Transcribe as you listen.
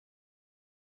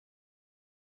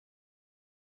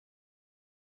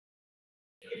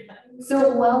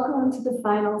So welcome to the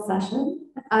final session.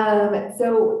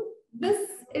 So this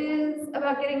is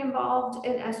about getting involved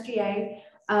in SGA.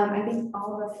 I think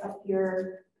all of us up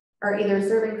here are either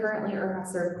serving currently or have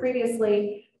served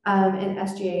previously in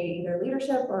SGA, either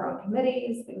leadership or on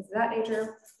committees, things of that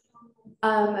nature.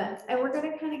 And we're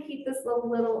going to kind of keep this a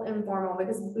little informal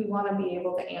because we want to be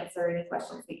able to answer any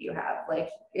questions that you have. Like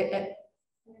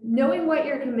knowing what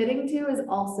you're committing to is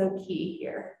also key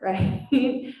here, right?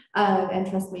 And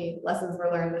trust me, lessons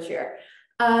were learned this year.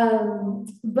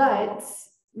 But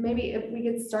maybe if we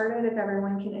get started, if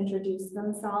everyone can introduce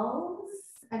themselves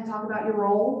and talk about your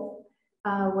role,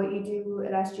 what you do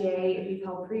at SGA, if you've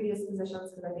held previous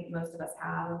positions, because I think most of us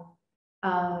have.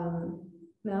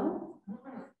 No?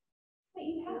 But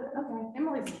you have, okay.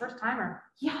 Emily's the first timer.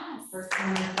 Yes. First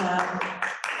timer.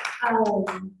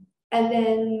 And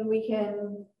then we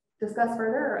can discuss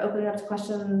further or open it up to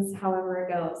questions however it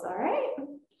goes. All right.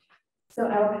 So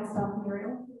I will pass it off to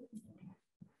Muriel.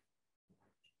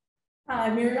 Hi,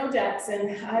 Muriel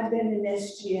Jackson. I've been in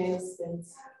SGA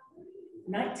since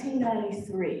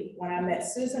 1993 when I met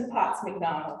Susan Potts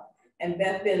McDonald and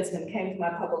Beth Bensman came to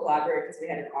my public library because we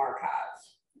had an archive.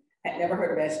 I'd never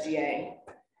heard of SGA.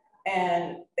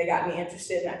 And they got me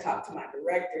interested, and I talked to my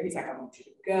director. He's like, I want you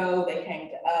to go. They came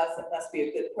to us. It must be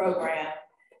a good program.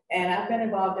 And I've been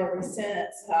involved ever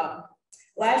since.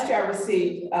 Last year, I was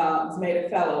made a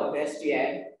fellow of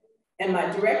SGA, and my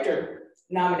director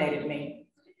nominated me.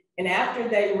 And after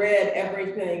they read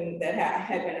everything that I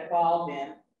had been involved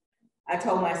in, I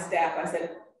told my staff, I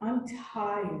said, I'm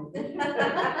tired.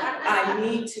 I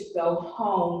need to go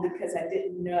home because I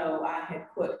didn't know I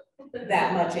had put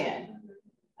that much in.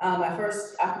 My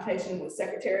first occupation was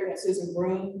secretary when Susan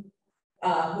Broom,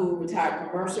 who retired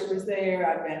from Mercer, was there.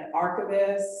 I've been an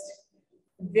archivist,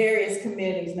 various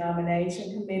committees,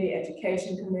 nomination committee,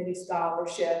 education committee,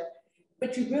 scholarship,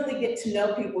 but you really get to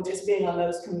know people just being on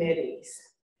those committees.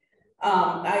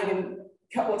 I even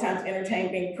a couple of times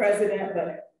entertained being president,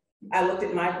 but I looked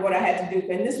at what I had to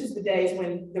do. And this was the days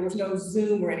when there was no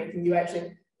Zoom or anything. You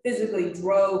actually physically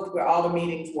drove to where all the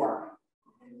meetings were.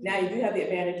 Now you do have the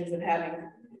advantages of having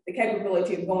the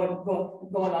capability of going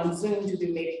on Zoom to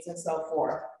do meetings and so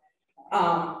forth.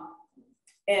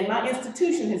 And my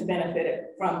institution has benefited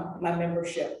from my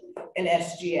membership in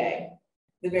SGA,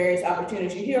 the various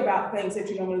opportunities. You hear about things that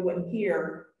you normally wouldn't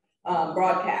hear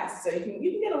broadcast. So you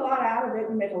can get a lot out of it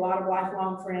and make a lot of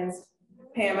lifelong friends.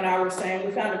 Pam and I were saying,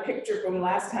 we found a picture from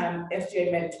last time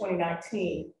SGA met in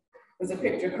 2019. It was a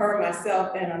picture of her,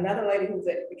 myself, and another lady who was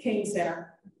at the King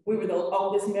Center. We were the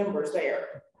oldest members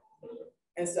there.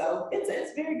 And so it's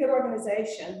a very good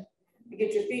organization. You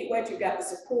get your feet wet, you've got the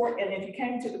support. And if you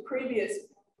came to the previous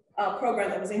program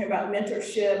that was in here about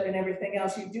mentorship and everything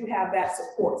else, you do have that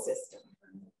support system.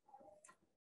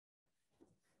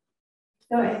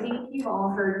 So I think you've all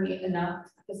heard me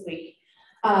enough this week.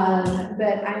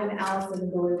 But I'm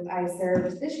Allison Galloup. I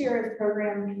served this year as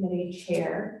program committee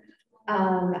chair.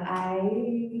 I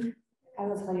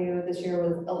will tell you, this year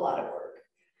was a lot of work.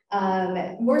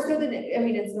 More so than, I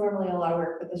mean, it's normally a lot of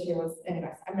work, but this year was,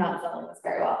 anyways, I'm not selling this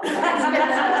very well.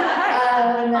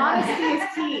 Honesty is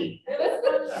key.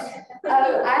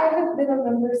 I have been a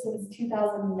member since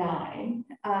 2009.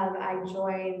 I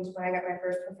joined when I got my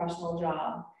first professional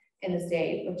job in the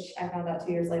state, which I found out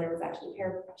 2 years later was actually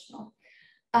paraprofessional.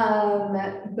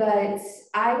 But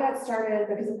I got started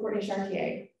because of Courtney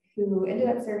Chartier, who ended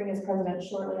up serving as president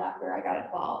shortly after I got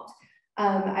involved.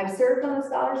 I've served on the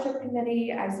scholarship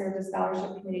committee. I served as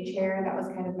scholarship committee chair. That was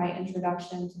kind of my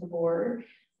introduction to the board.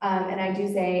 And I do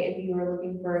say, if you were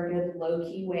looking for a good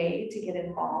low-key way to get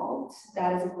involved,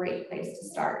 that is a great place to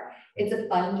start. It's a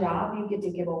fun job. You get to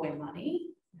give away money.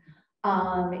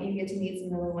 You get to meet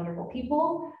some really wonderful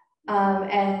people.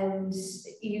 And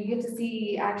you get to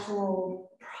see actual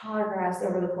progress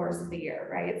over the course of the year,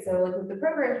 right? So like with the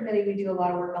program committee, we do a lot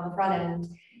of work on the front end,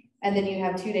 and then you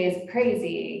have 2 days of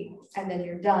crazy, and then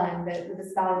you're done. But with the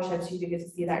scholarships, you do get to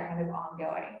see that kind of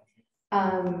ongoing.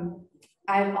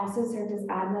 I've also served as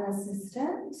admin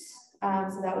assistant.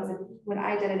 So that was, when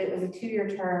I did it, it was a 2-year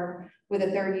term with a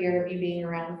 3rd year of you being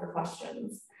around for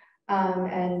questions.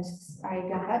 And I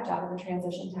got that job in the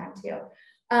transition time too.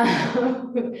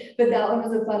 But that one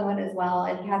was a fun one as well.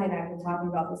 And Cathy and I have been talking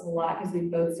about this a lot because we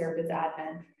both served as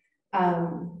admin.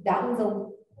 That was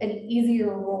an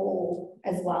easier role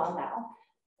as well now.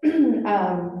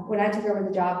 When I took over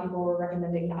the job, people were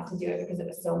recommending not to do it because it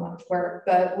was so much work.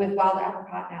 But with Wild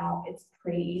Apricot now, it's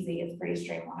pretty easy. It's pretty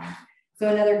streamlined. So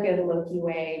another good low-key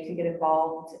way to get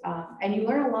involved. And you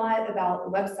learn a lot about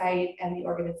the website and the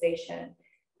organization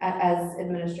as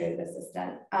administrative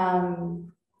assistant.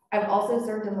 I've also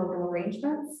served in local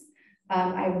arrangements.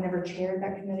 I've never chaired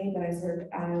that committee, but I served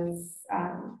as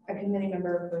a committee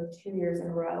member for 2 years in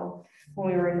a row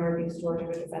when we were in Northeast Georgia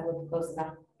because I lived close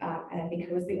enough. And I think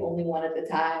I was the only one at the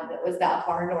time that was that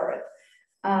far north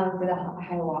for the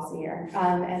Hiawassee year.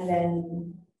 And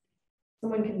then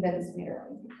someone convinced me to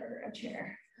run for her a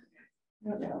chair. I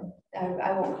don't know.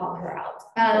 I won't call her out.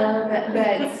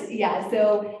 But yeah,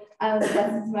 so this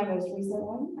is my most recent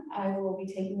one. I will be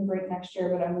taking a break next year,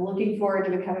 but I'm looking forward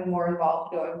to becoming more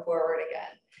involved going forward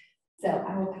again. So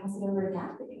I will pass it over to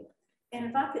Cathy. And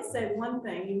if I could say one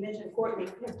thing, you mentioned Courtney.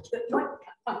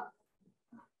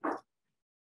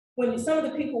 When some of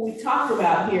the people we talked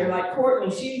about here, like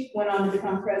Courtney, she went on to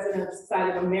become president of the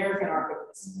Society of American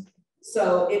Archivists.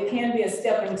 So it can be a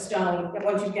stepping stone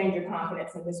once you've gained your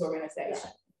confidence in this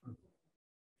organization.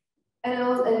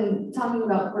 And talking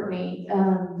about Courtney,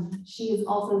 she's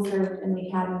also served in the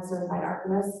Academy of Certified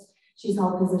Archivists. She's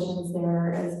held positions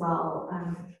there as well.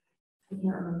 I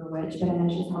can't remember which, but I know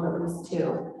she's held at least 2.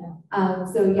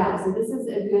 So yeah, so this is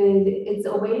it's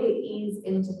a way to ease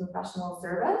into professional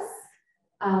service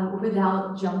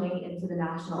without jumping into the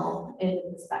national end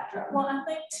of the spectrum. Well, I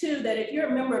think too, that if you're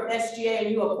a member of SGA and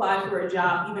you apply for a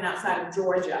job, even outside of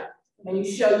Georgia, and you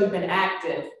show you've been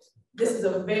active, this is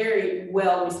a very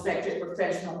well-respected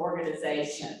professional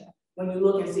organization. When you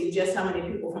look and see just how many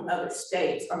people from other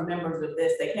states are members of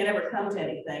this, they can't ever come to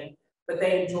anything, but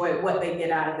they enjoy what they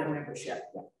get out of their membership.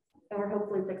 And we're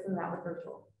hopefully fixing that with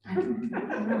virtual.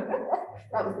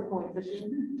 That was the point.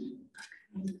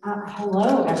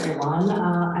 Hello, everyone.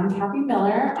 I'm Cathy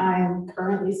Miller. I'm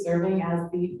currently serving as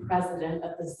the president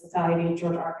of the Society of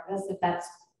Georgia Archivists. If that's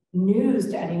news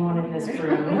to anyone in this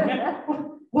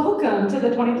room, welcome to the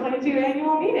 2022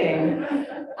 annual meeting.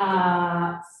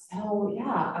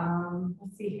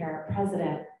 Let's see here,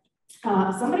 president.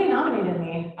 Somebody nominated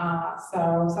me,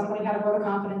 so somebody had a vote of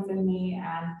confidence in me,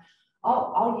 and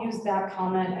I'll use that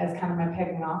comment as kind of my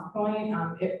pegging off point.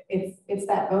 It's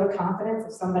that vote of confidence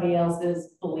of somebody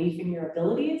else's belief in your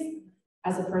abilities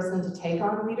as a person to take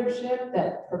on leadership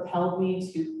that propelled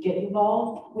me to get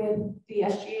involved with the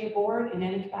SGA board in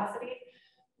any capacity.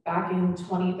 Back in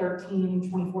 2013,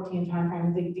 2014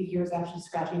 timeframe, the year's actually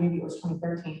scratchy, maybe it was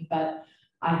 2013, but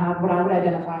I had what I would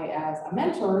identify as a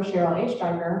mentor, Cheryl A.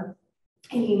 Stryker,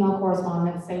 in email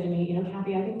correspondence say to me, you know,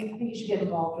 Cathy, I think you should get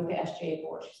involved with the SGA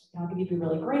board. She said, I think you'd be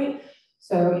really great.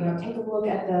 So, you know, take a look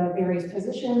at the various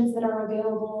positions that are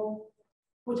available,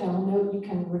 which I will note you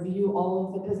can review all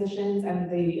of the positions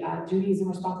and the duties and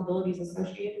responsibilities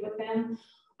associated with them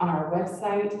on our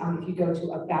website. If you go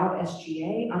to About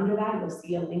SGA, under that, you'll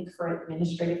see a link for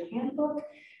Administrative Handbook.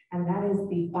 And that is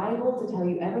the Bible to tell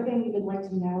you everything you would like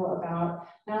to know about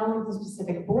not only the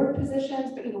specific board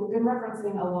positions, but we've been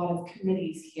referencing a lot of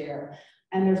committees here.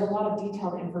 And there's a lot of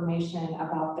detailed information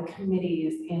about the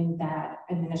committees in that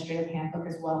administrative handbook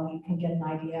as well. And you can get an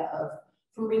idea of,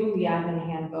 from reading the admin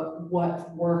handbook, what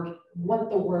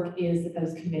the work is that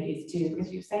those committees do.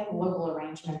 Because you're saying local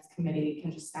arrangements committee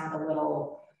can just sound a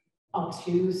little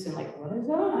obtuse and like, what is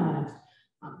that?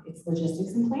 It's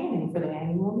logistics and planning for the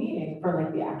annual meeting, for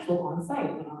like the actual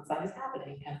on-site, when on-site is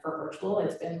happening. And for virtual,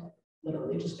 it's been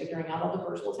literally just figuring out all the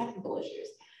virtual technical issues.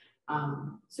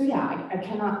 So yeah, I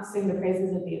cannot sing the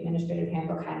praises of the administrative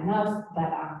handbook high enough,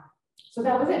 but so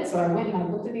that was it. So I went and I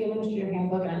looked at the administrative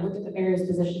handbook and I looked at the various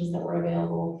positions that were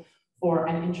available for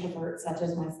an introvert such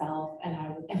as myself. And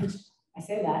I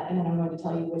say that, and then I'm going to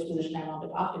tell you which position I wound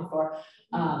up opting for.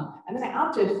 And then I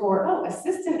opted for,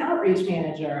 assistant outreach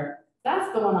manager.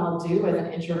 That's the one I'll do as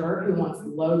an introvert who wants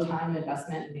low time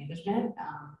investment in management,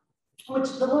 which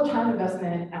the low time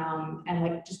investment and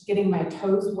like just getting my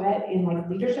toes wet in like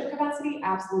leadership capacity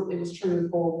absolutely was true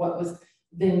for what was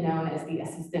then known as the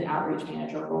assistant outreach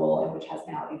manager role, and which has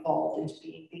now evolved into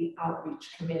being the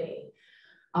outreach committee.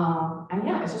 And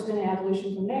yeah, it's just been an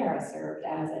evolution from there. I served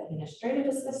as administrative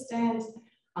assistant.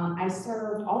 I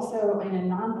served also in a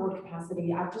non-board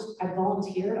capacity. I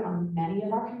volunteered on many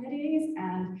of our committees,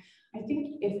 and I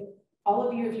think if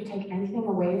you take anything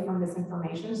away from this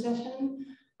information session,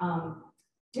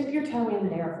 dip your toe in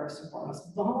there first and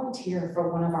foremost. Volunteer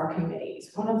for one of our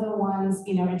committees, one of the ones,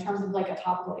 in terms of like a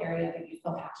topical area that you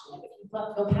feel passionate. If you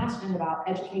feel passionate about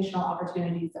educational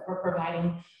opportunities that we're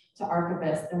providing to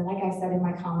archivists, and like I said in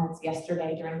my comments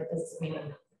yesterday during the business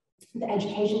meeting, the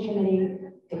education committee,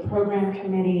 the program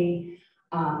committee,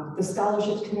 the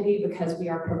scholarships committee, because we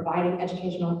are providing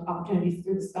educational opportunities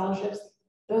through the scholarships.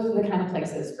 Those are the kind of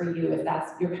places for you if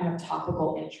that's your kind of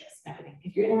topical interest and everything.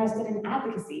 If you're interested in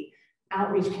advocacy,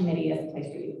 outreach committee is the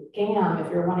place for you. GAM, if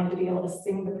you're wanting to be able to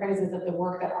sing the praises of the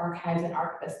work that archives and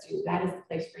archivists do, that is the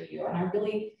place for you. And I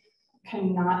really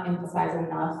cannot emphasize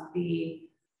enough the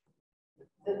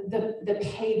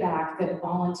payback that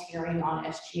volunteering on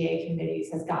SGA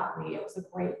committees has gotten me. It was a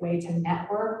great way to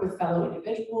network with fellow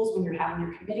individuals when you're having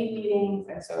your committee meetings.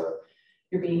 And so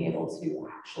you're being able to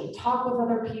actually talk with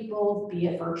other people, be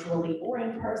it virtually or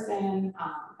in person,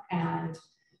 and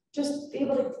just be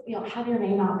able to, you know, have your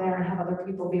name out there and have other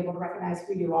people be able to recognize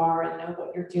who you are and know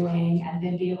what you're doing, and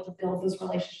then be able to build those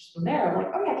relationships from there.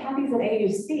 Like, oh yeah, Cathy's at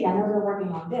AUC. I know they're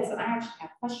working on this, and I actually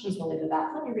have questions related to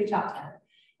that. Let me reach out to her.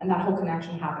 And that whole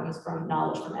connection happens from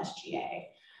knowledge from SGA.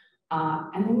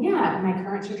 And then, yeah, my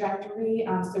current trajectory.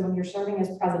 So when you're serving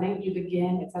as president, you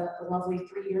begin, it's a lovely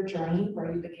 3-year journey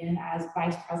where you begin as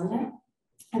vice president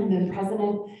and then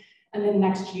president. And then the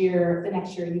next year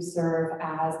you serve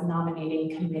as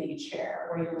nominating committee chair,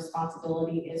 where your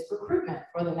responsibility is recruitment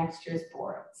for the next year's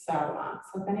board. So,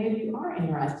 so if any of you are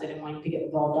interested in wanting to get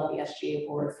involved on the SGA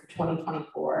board for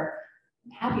 2024,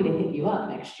 I'm happy to hit you up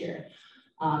next year.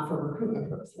 For recruitment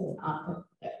purposes.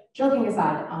 Joking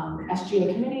aside,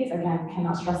 SGA committees, again,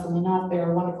 cannot stress them enough.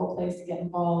 They're a wonderful place to get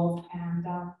involved. And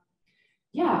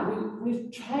yeah,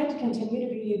 we've tried to continue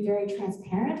to be very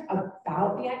transparent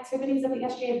about the activities of the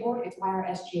SGA board. It's why our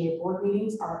SGA board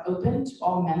meetings are open to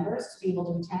all members to be able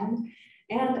to attend.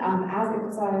 And as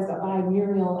emphasized by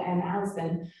Muriel and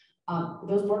Allison,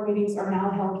 those board meetings are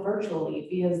now held virtually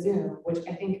via Zoom, which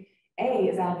I think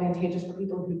is advantageous for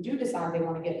people who do decide they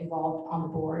want to get involved on the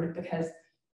board, because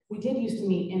we did used to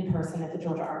meet in person at the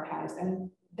Georgia Archives, and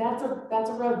that's a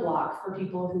roadblock for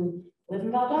people who live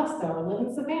in Valdosta or live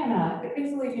in Savannah.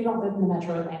 Basically, if you don't live in the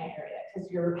metro Atlanta area,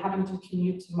 because you're having to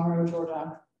commute to Morrow,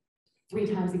 Georgia 3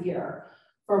 times a year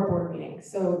for a board meeting.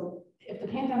 So if the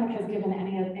pandemic has given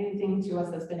anything to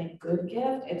us that's been a good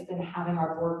gift, it's been having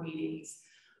our board meetings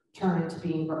turn into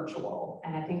being virtual.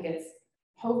 And I think it's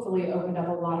hopefully opened up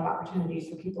a lot of opportunities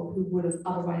for people who would have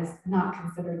otherwise not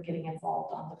considered getting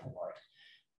involved on the board.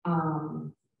 I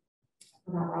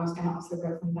forgot where I was going to also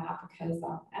go from that, because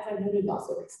as I noted,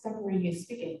 also extemporaneous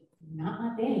speaking, not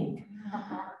my thing.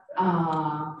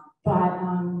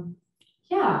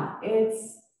 Yeah,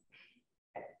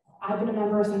 I've been a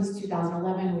member since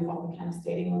 2011. We've all been kind of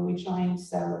stating when we joined.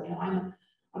 So, you know, I'm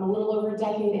a little over a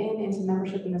decade into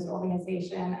membership in this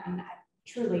organization, and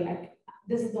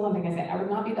this is the one thing I say, I would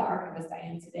not be the archivist I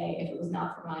am today if it was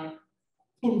not for my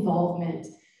involvement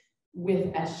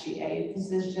with SGA.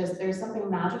 This is just, there's something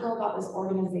magical about this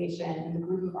organization and the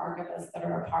group of archivists that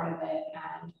are a part of it.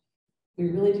 And we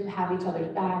really do have each other's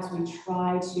backs. We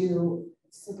try to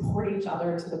support each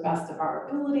other to the best of our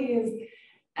abilities.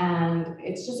 And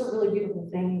it's just a really beautiful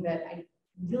thing that I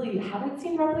really haven't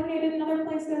seen replicated in other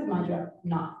places. Mind you, I've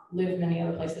not lived many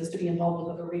other places to be involved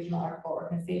with other regional archival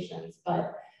organizations,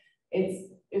 but it's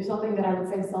something that I would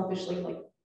say selfishly, like,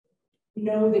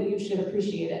 know that you should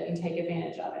appreciate it and take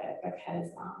advantage of it,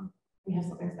 because we have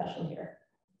something special here.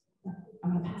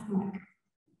 I'm gonna pass the mic.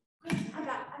 I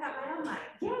got my own mic.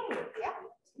 Yay! Yeah.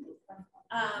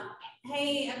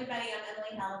 Hey everybody, I'm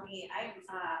Emily Hallaby. I'm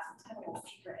kind of a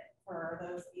secret for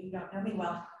those of you who don't know me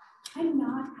well. I'm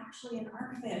not actually an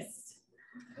archivist.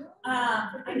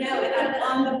 I know, and I'm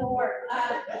on the board.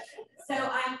 So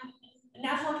I'm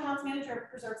National Accounts Manager of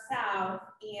Preserve South,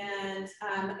 and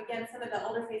again, some of the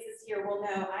older faces here will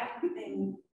know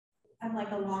I'm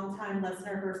like a long-time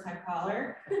listener, first-time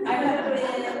caller. I have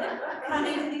been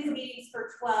coming to these meetings for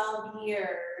 12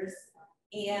 years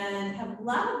and have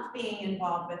loved being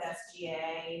involved with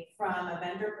SGA from a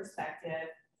vendor perspective.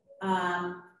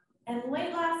 And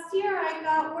late last year, I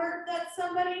got word that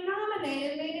somebody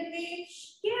nominated me to be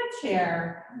SGA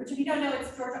chair, which, if you don't know,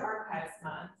 it's Georgia Archives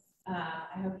Month.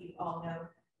 I hope you all know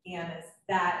GAM is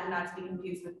that, and not to be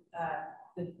confused with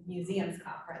the museums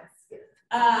conference.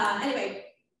 Anyway,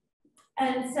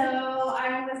 and so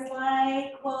I was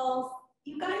like, well,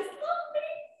 you guys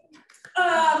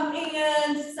love me.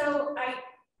 And so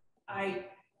I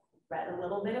read a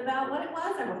little bit about what it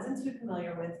was. I wasn't too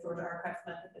familiar with Georgia Archives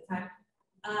Month at the time,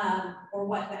 or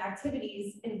what the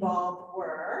activities involved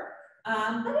were.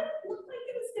 But it looked like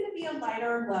it was going to be a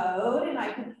lighter load and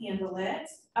I could handle it.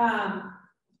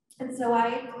 And so I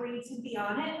agreed to be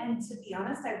on it. And to be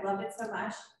honest, I loved it so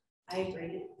much, I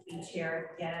agreed to be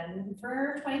chair again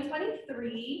for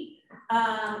 2023.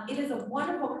 It is a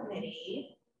wonderful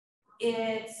committee.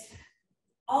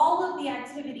 All of the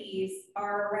activities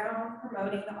are around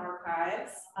promoting the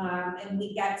archives, and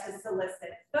we get to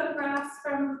solicit photographs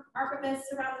from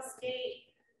archivists around the state.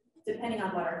 Depending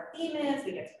on what our theme is,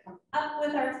 we get to come up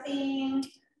with our theme.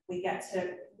 We get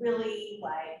to really,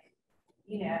 like,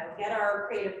 you know, get our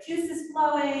creative juices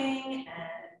flowing.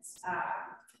 And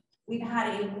we've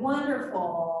had a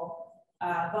wonderful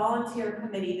volunteer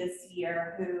committee this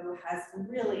year who has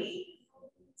really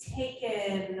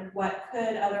taken what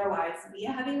could otherwise be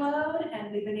a heavy load,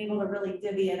 and we've been able to really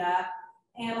divvy it up.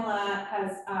 Pamela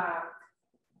has,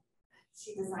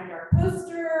 she designed our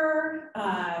poster.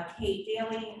 Kate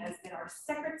Daly has been our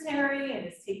secretary and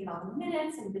has taken all the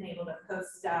minutes and been able to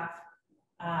post stuff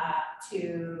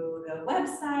to the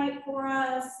website for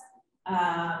us.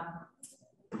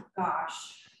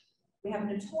 Gosh, we have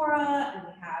Natora and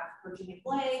we have Virginia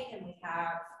Blake and we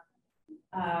have,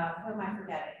 who am I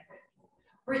forgetting?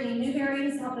 Brittany Newberry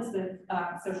has helped us with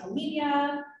social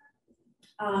media.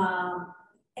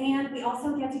 And we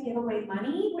also get to give away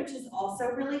money, which is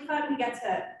also really fun. We get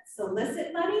to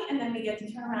solicit money and then we get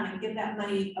to turn around and give that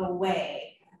money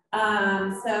away.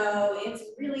 So it's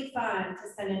really fun to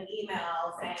send an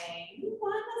email saying, you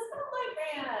won the Spotlight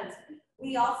Grant.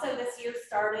 We also this year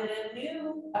started a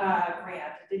new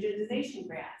grant, a digitization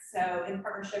grant. So in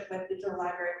partnership with Digital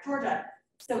Library of Georgia.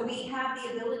 So we have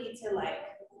the ability to like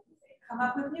come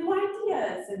up with new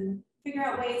ideas and figure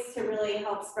out ways to really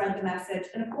help spread the message.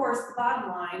 And of course, the bottom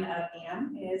line of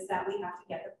AMP is that we have to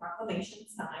get the proclamation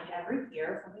signed every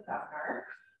year from the governor.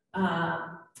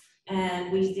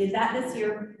 And we did that this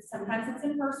year. Sometimes it's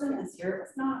in person, this year it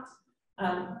was not.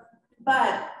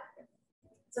 But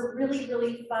it's a really,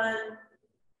 really fun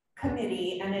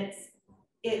committee. And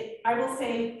I will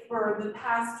say for the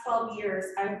past 12 years,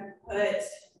 I've put,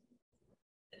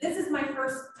 this is my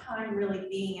first time really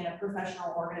being in a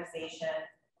professional organization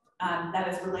that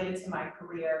is related to my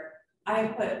career. I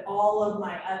have put all of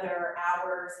my other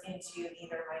hours into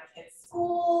either my kids'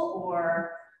 school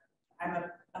or I'm an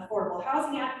affordable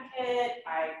housing advocate.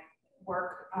 I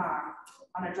work on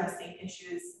addressing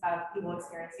issues of people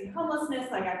experiencing homelessness.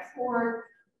 Like I poured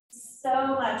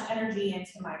so much energy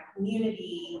into my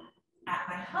community at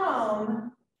my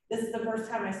home. This is the first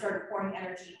time I started pouring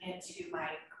energy into my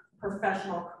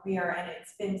professional career, and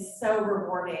it's been so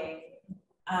rewarding.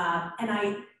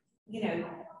 And you know,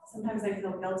 sometimes I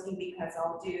feel guilty because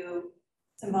I'll do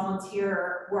some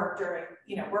volunteer work during,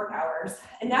 you know, work hours.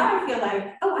 And now I feel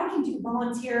like, oh, I can do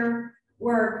volunteer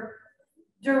work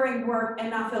during work and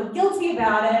not feel guilty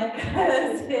about it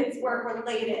because it's work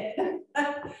related.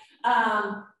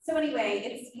 So anyway,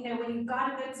 it's, you know, when you've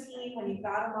got a good team, when you've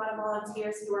got a lot of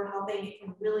volunteers who are helping, it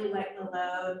can really lighten the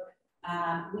load.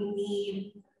 We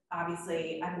need,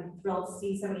 obviously, I'm thrilled to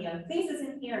see so many young faces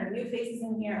in here and new faces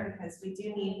in here because we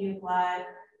do need new blood.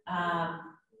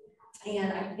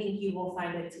 And I think you will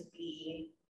find it to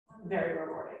be very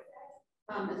rewarding.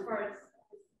 As far as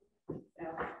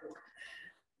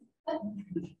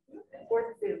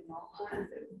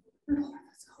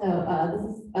so this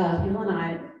is Pamela and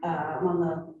I. I'm on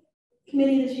the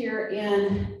committee this year,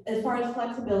 and as far as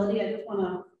flexibility, I just want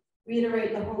to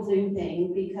reiterate the whole Zoom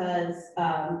thing because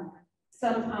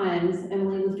sometimes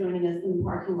Emily was joining us in the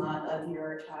parking lot of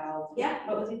your child. Yeah.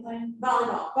 What was he playing?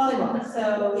 Volleyball. Volleyball.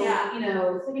 So Yeah. you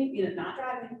know, sitting, you know, not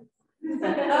driving.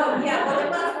 Oh yeah, well there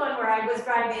was one where I was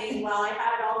driving while I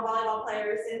had all the volleyball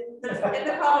players in the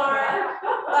car,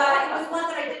 but it was one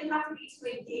that I didn't have to be too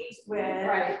engaged with.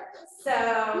 Right.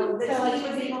 So the So team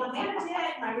was able to manage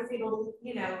it, and I was able to,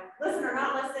 you know, listen or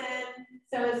not listen.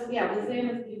 So it's, yeah, with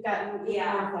Zoom, you've gotten more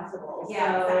flexible.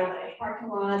 Yeah, so exactly. Parking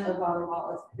lot of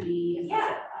volleyball is pretty.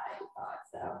 Yeah. I thought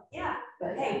so. Yeah,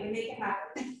 But hey, we make it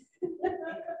happen.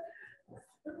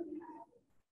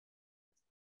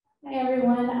 Hi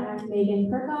everyone, I'm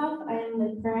Megan Kerkhoff. I am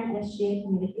the current SGA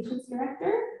Communications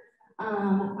Director.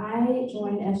 I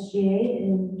joined SGA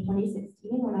in 2016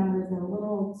 when I was a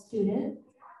little student.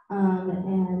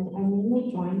 And I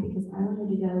mainly joined because I wanted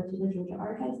to go to the Georgia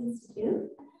Archives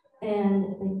Institute.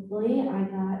 And thankfully I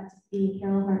got the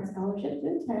Carol Hart Scholarship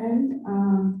to attend.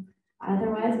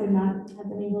 Otherwise would not have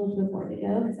been able to afford to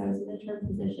go because I was in a term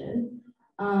position.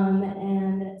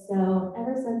 And so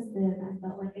ever since then, I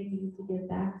felt like I needed to give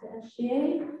back to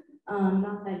SGA.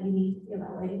 Not that you need to feel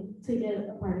that way to get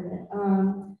a part of it.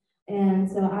 And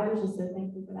so I was just so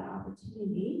thankful for that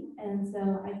opportunity. And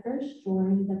so I first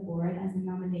joined the board as a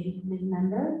nominating committee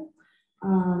member.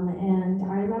 And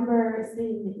I remember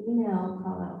seeing the email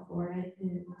call out for it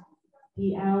and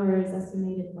the hours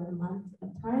estimated for the month of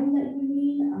time that you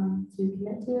need to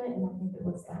commit to it. And I think it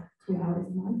was like 2 hours a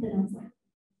month. And I was like,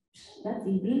 that's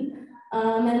easy.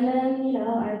 And then, you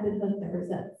know, I've been hooked ever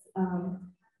since.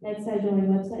 Next, I joined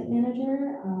website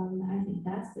manager. I think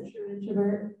that's the true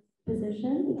introvert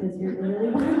position because you're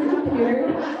literally behind the computer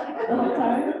the whole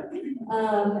time.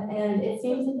 And it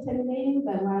seems intimidating,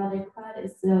 but Wild Egg Cloud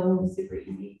is so super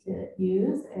easy to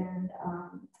use. And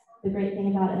the great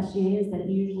thing about SGA is that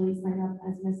you usually sign up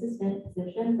as an assistant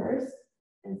position first.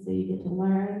 And so you get to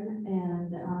learn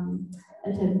and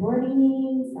attend board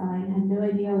meetings. I had no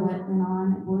idea what went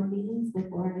on at board meetings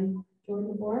before I joined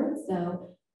the board,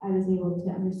 so I was able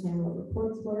to understand what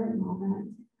reports were and all that.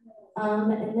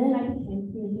 And then I became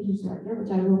communications director,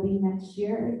 which I will be next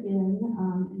year again,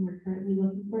 and we're currently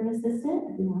looking for an assistant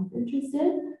if anyone's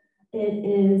interested. It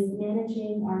is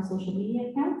managing our social media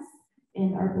accounts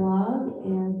and our blog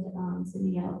and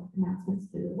sending out announcements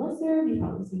through the listserv. You've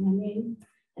probably seen my name.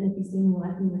 And if you see me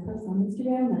liking the post on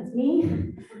Instagram, that's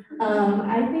me.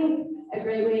 I think a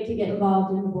great way to get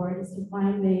involved in the board is to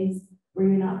find ways where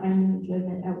you're not finding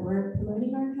enjoyment at work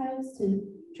promoting archives to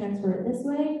transfer it this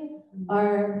way.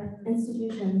 Our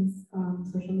institutions,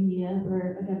 social media,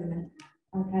 we're a government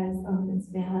archives in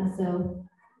Savannah, so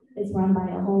it's run by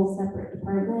a whole separate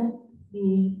department.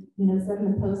 We,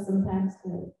 send the posts sometimes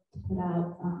to put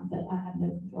out, but I have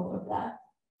no control over that.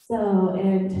 So,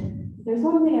 and there's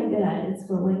one thing I'm good at, it's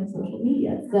scrolling social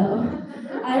media. So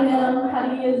I know how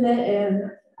to use it and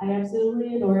I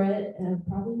absolutely adore it and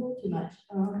probably will too much.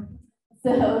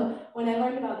 So when I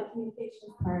learned about the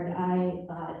communications part, I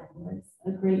thought it was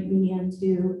a great medium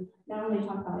to not only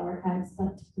talk about archives,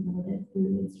 but to promote it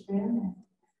through Instagram and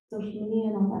social media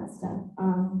and all that stuff.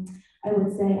 I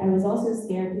would say I was also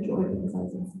scared to join because I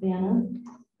was in Savannah.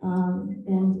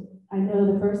 And I know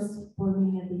the first board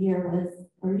meeting of the year was,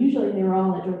 or usually they were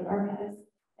all at Georgia Archives.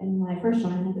 And when I first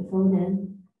joined, I had to phone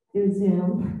in through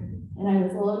Zoom. And I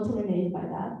was a little intimidated by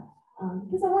that.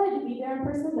 Because I wanted to be there in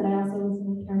person, but I also was in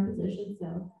a term position,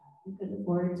 so I couldn't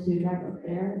afford to drive up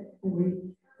there every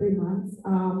 3 months.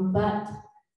 But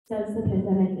since the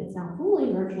pandemic, it's now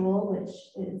fully virtual, which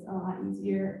is a lot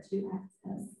easier to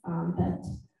access. But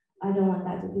I don't want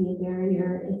that to be a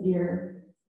barrier if you're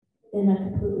in a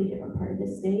completely different part of the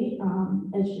state.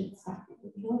 It should stop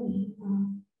people joining.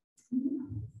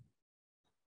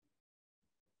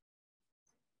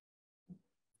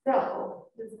 So,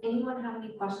 does anyone have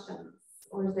any questions?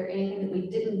 Or is there anything that we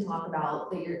didn't talk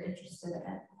about that you're interested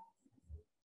in?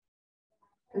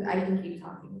 Because I can keep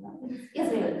talking about this.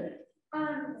 Yes, ma'am.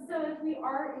 So if we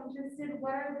are interested,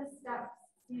 what are the steps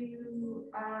to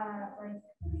to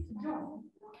join?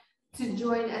 To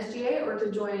join SGA or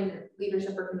to join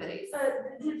leadership or committees?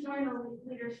 To join the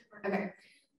leadership. Okay.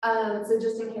 So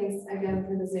just in case, again,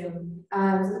 for the Zoom.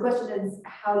 So the question is,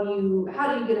 how do you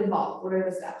get involved? What are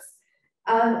the steps?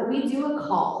 We do a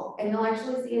call, and you'll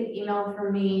actually see an email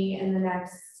from me in the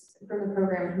from the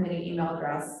program committee email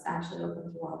address. Actually, it'll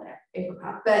come through all there,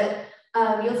 Apricot. But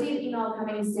you'll see an email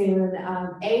coming soon. With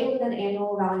an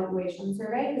annual evaluation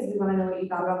survey, because we want to know what you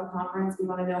thought about the conference. We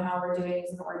want to know how we're doing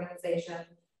as an organization.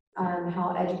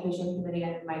 How education committee,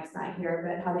 and Mike's not here,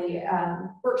 but how the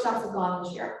workshops have gone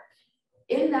this year.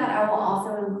 In that, I will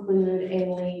also include a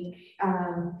link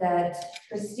that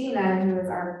Christina, who is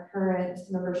our current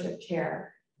membership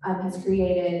chair, has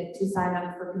created to sign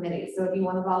up for committees. So if you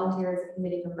want to volunteer as a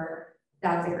committee member,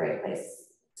 that's a great place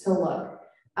to look.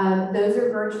 Those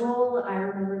are virtual. I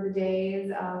remember the days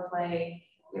of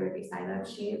there would be sign-up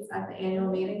sheets at the annual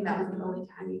meeting. That was the only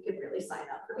time you could really sign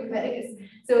up for committees.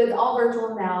 So it's all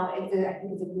virtual now. I think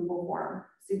it's a Google form,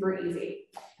 super easy.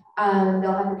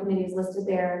 They'll have the committees listed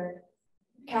there.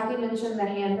 Cathy mentioned the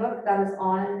handbook that is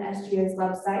on SGA's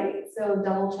website. So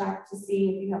double check to see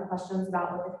if you have questions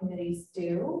about what the committees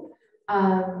do.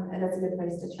 And that's a good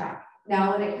place to check.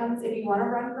 Now, when it comes, if you want to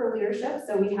run for leadership,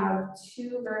 so we have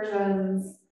 2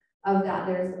 versions of that.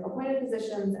 There's appointed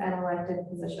positions and elected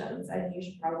positions, and you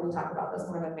should probably talk about this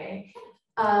more than me.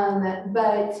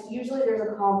 But usually there's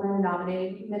a call from the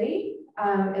nominating committee.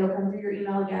 It'll come through your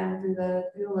email again through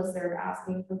the listserv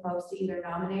asking for folks to either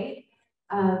nominate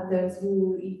those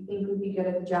who you think would be good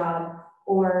at the job,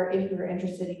 or if you're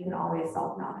interested, you can always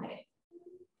self-nominate.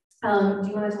 Do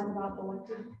you want to talk about the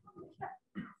elected?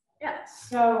 Yeah.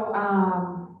 So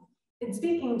in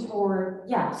speaking toward,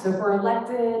 so if we're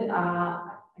elected,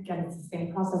 again, it's the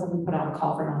same process that we put out a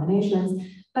call for nominations.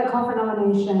 That call for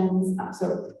nominations,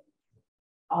 so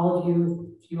all of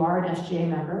you, if you are an SGA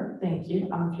member, thank you.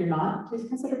 If you're not, please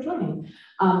consider joining.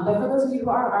 But for those of you who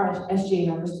are SGA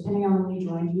members, depending on when you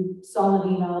joined, you saw an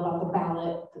email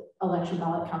about the election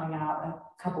ballot coming out a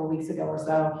couple of weeks ago or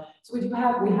so. So we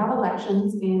have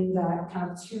elections in the kind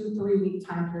of 2-3 week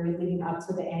time period leading up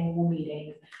to the annual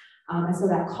meeting. And so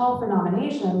that call for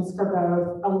nominations for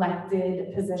both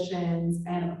elected positions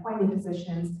and appointed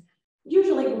positions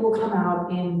usually will come out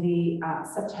in the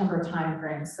September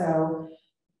timeframe. So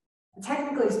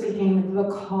technically speaking, the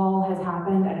call has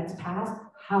happened and it's passed.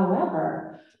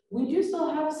 However, we do still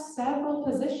have several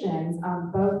positions,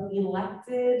 both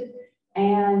elected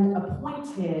and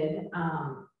appointed,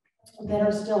 that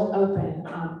are still open.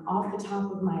 Off the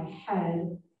top of my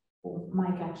head,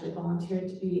 Mike actually volunteered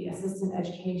to be assistant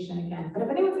education again. But if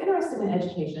anyone's interested in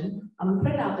education, I'm gonna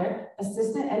put it out there.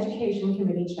 Assistant education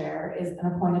committee chair is an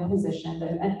appointed position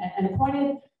that an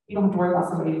appointed, you don't have to worry about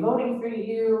somebody voting for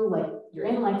you, like you're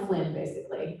in like Flynn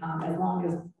basically, as long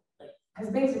as,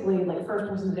 because basically like first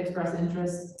person to express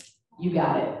interest, you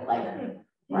got it. Like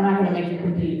we're not gonna make you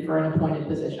compete for an appointed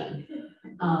position.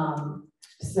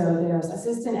 So there's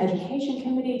assistant education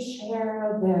committee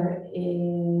chair, there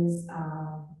is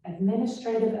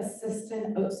administrative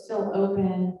assistant still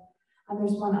open, and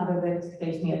there's one other that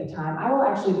escapes me at the time. I will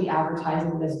actually be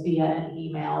advertising this via an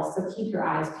email, so keep your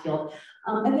eyes peeled.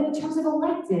 And then in terms of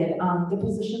elected, the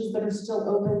positions that are still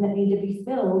open that need to be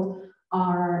filled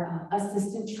are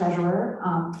assistant treasurer.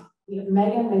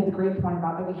 Megan made the great point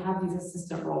about that we have these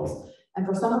assistant roles. And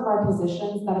for some of our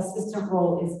positions, that assistant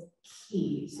role is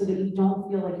key so that you don't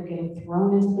feel like you're getting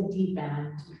thrown into the deep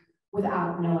end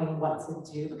without knowing what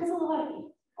to do. Because a lot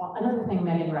of, another thing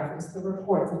Megan referenced, the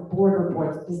reports, the board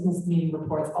reports, business meeting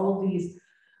reports, all of these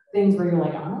things where you're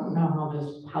like, I don't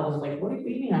know how this like, what do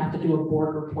you mean I have to do a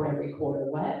board report every quarter,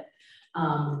 what?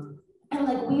 And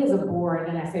like we as a board,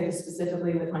 and I say this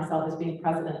specifically with myself as being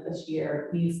president this year,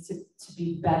 needs to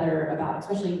be better about,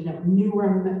 especially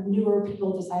newer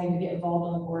people deciding to get involved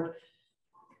on the board.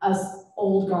 Us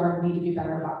old guard need to be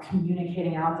better about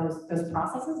communicating out those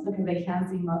processes because they can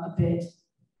seem a bit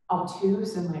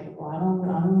obtuse and like, well, I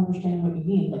don't understand what you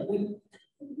mean. Like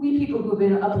we people who've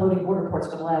been uploading board reports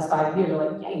for the last 5 years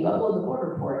are like, yeah, you upload the board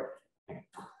report. Like,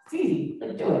 it's easy,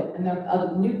 like do it. And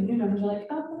the new members are like,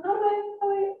 oh, how do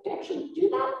I actually do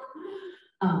that?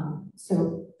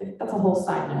 So that's a whole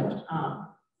side note.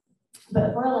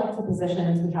 But for elected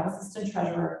positions, we have assistant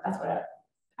treasurer. That's what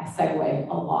I segue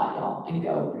a lot, y'all, and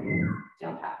go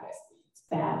down pathways. It's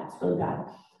bad, it's really bad.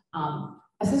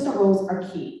 Assistant roles are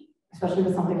key, especially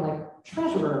with something like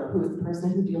treasurer, who is the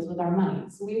person who deals with our money.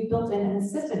 So we've built in an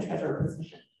assistant treasurer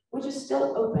position, which is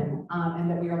still open and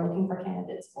that we are looking for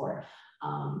candidates for.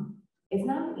 It's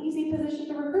not an easy position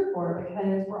to recruit for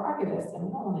because we're archivists and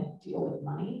we don't want to deal with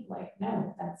money. Like,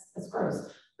 no, that's gross.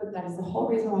 But that is the whole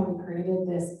reason why we created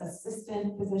this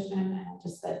assistant position. And I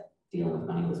just said dealing with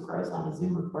money was gross on a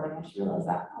Zoom recording. I just realized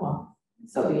that, oh well,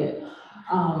 so be it.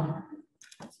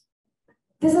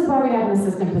 This is why we have an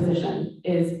assistant position,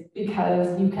 is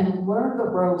because you can learn the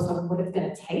ropes of what it's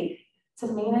going to take to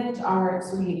manage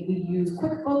so we use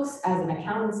QuickBooks as an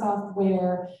accounting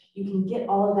software. You can get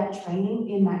all of that training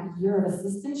in that year of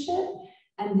assistantship,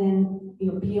 and then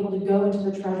you'll be able to go into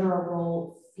the treasurer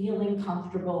role feeling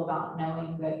comfortable about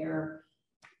knowing that you're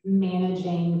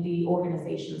managing the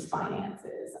organization's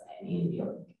finances. I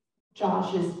mean,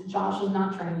 Josh is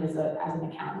not trained as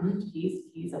an accountant.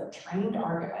 He's a trained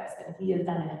archivist, and he has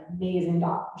done an amazing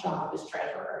job as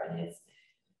treasurer. And it's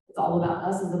all about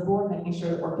us as a board making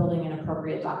sure that we're building an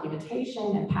appropriate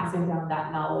documentation and passing down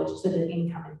that knowledge to the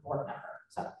incoming board member.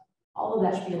 So all of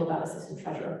that spiel about assistant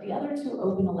treasurer. The other two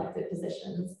open elected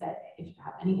positions that, if you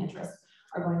have any interest,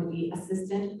 are going to be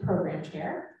assistant program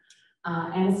chair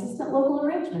and assistant local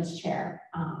arrangements chair.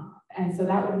 And so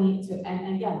that would need to,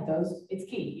 and again, it's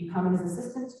key. You come in as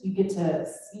assistants, you get to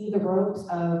see the ropes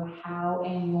of how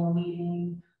annual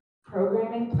meeting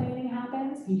programming planning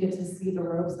happens. You get to see the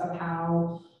ropes of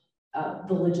how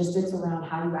the logistics around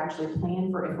how you actually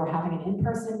plan for if we're having an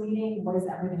in-person meeting, what is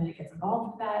everything that gets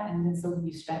involved with that? And then so when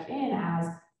you step in as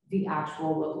the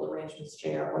actual local arrangements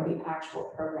chair or the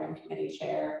actual program committee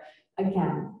chair,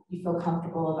 again, you feel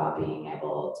comfortable about being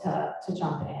able to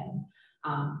jump in.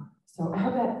 So I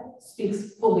hope that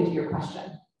speaks fully to your question.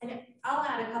 And I'll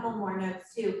add a couple more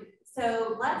notes too.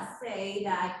 So let's say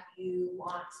that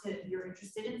you're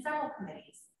interested in several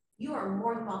committees. You are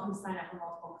more than welcome to sign up for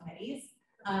multiple committees.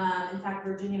 In fact,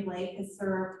 Virginia Blake has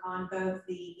served on both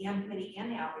the EM committee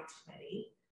and the outreach committee.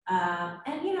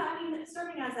 And you know, I mean,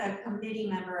 serving as a committee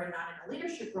member and not in a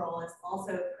leadership role is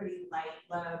also pretty light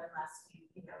load unless you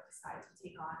decide to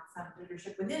take on some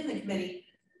leadership within the committee,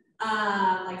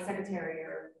 like secretary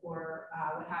or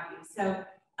what have you. So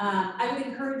I would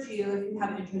encourage you, if you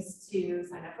have an interest, to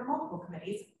sign up for multiple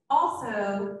committees.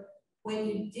 Also,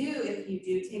 if you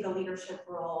do take a leadership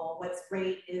role, what's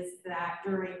great is that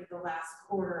during the last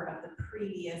quarter of the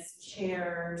previous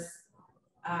chair's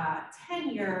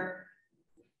tenure,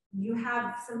 you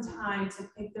have some time to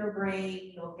pick their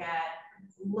brain. You'll get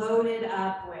loaded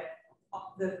up with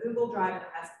the Google Drive that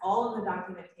has all of the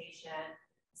documentation.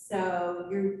 So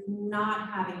you're not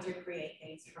having to create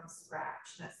things from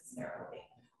scratch necessarily,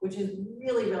 which is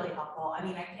really, really helpful. I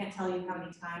mean, I can't tell you how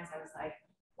many times I was like,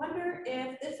 wonder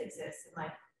if this exists, and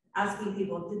like asking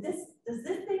people, does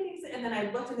this thing exist? And then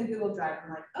I looked in the Google Drive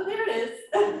and I'm like, oh, there it is.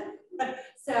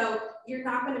 So you're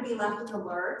not going to be left in the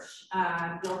lurch.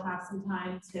 You'll have some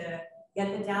time to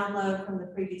get the download from the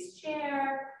previous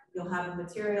chair. You'll have the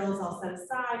materials all set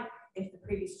aside. If the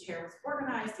previous chair was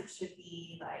organized, it should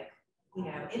be like, you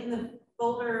know, in the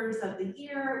folders of the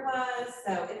year it was.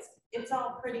 So it's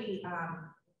all pretty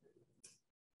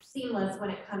seamless when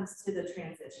it comes to the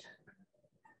transition.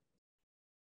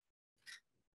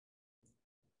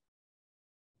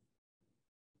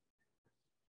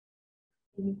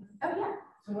 Oh, yeah.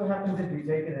 So what happens if you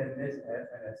take an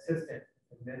assistant,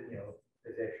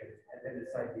 position, and then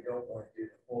decide you don't want to do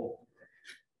the full?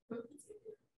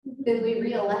 Then we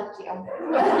re-elect you.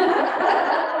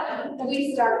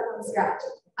 We start from scratch.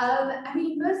 I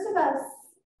mean, most of us,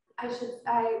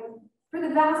 for the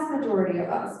vast majority of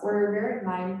us, we're very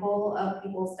mindful of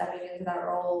people stepping into that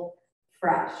role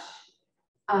fresh.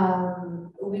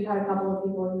 We've had a couple of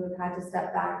people who have had to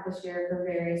step back this year for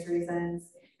various reasons.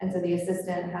 And so the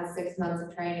assistant has 6 months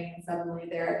of training and suddenly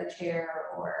they're the chair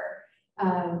or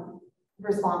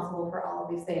responsible for all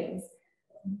of these things.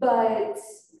 But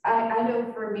I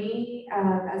know for me,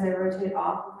 as I rotate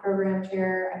off of program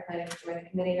chair, I'm planning to join the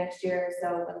committee next year.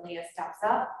 So when Leah steps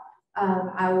up,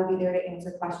 I will be there to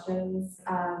answer questions.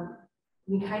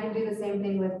 We kind of do the same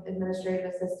thing with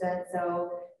administrative assistant.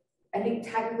 So I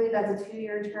think technically that's a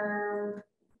 2-year term,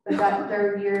 but that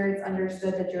 3rd year, it's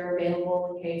understood that you're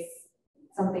available in case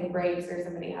something breaks or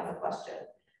somebody has a question.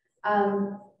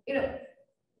 You know,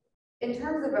 in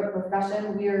terms of a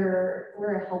profession,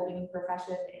 we're a helping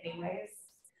profession anyways.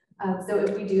 So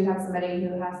if we do have somebody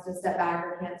who has to step back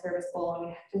or can't service full, and we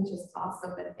have to just toss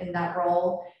them in that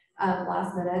role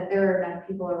last minute, there are enough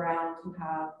people around who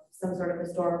have some sort of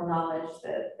historical knowledge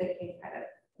that they can kind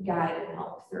of guide and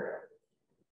help through.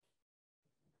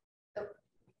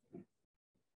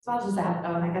 So I'll just add,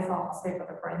 and I guess I'll stay with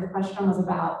the friend. The question was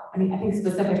about, I mean, I think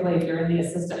specifically if you're in the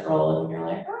assistant role and you're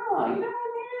like, oh, you know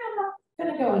what, I'm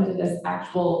not gonna go into this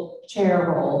actual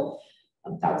chair role.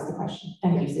 That was the question.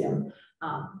 Thank you, Sam.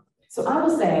 So I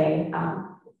will say,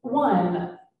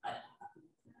 one,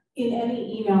 in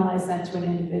any email I sent to an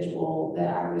individual that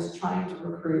I was trying to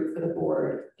recruit for the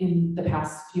board in the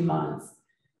past few months,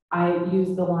 I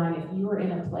used the line, if you are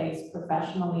in a place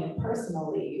professionally and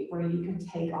personally where you can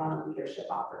take on a leadership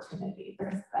opportunity,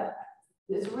 because that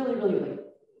is really, really,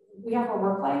 we have our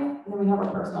work life and then we have our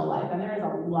personal life, and there is a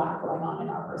lot going on in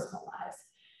our personal lives.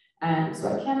 And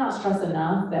so I cannot stress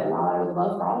enough that while I would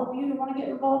love for all of you to want to get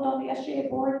involved on the SGA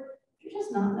board, you're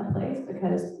just not in a place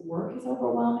because work is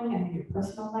overwhelming and your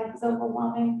personal life is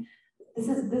overwhelming. This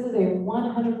is a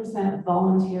 100%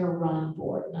 volunteer run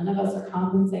board. None of us are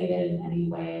compensated in any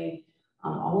way.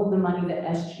 All of the money that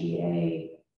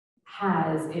SGA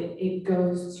has, it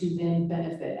goes to then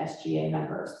benefit SGA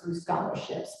members through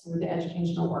scholarships, through the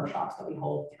educational workshops that we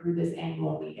hold, through this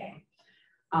annual meeting.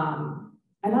 And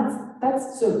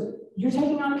that's so you're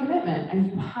taking on a commitment,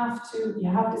 and you have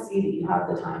to see that you have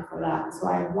the time for that. And so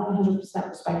I 100%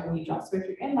 respect when you jump. So if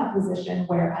you're in that position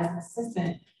where as an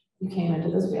assistant, you came into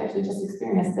this, we actually just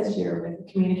experienced this year with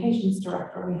the communications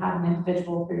director. We had an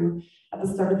individual who, at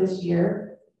the start of this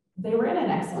year, they were in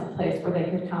an excellent place where they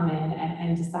could come in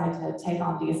and decide to take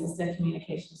on the assistant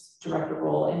communications director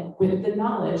role, and with the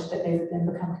knowledge that they would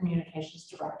then become communications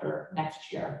director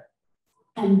next year.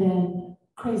 And then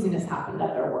craziness happened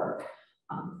at their work.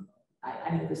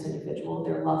 I know this individual,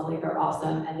 they're lovely, they're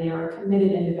awesome, and they are a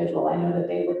committed individual. I know that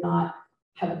they would not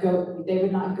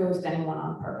ghost anyone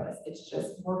on purpose. It's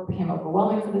just work became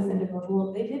overwhelming for this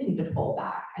individual. They did need to pull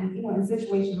back. And in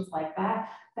situations like that,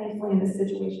 thankfully in this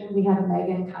situation, we have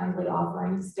Megan kindly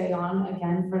offering to stay on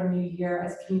again for a new year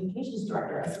as communications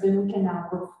director. So then we can now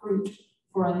recruit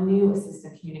for a new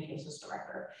assistant communications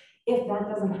director. If that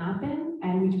doesn't happen,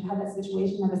 and we do have that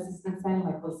situation of assistants saying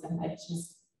like, listen,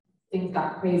 things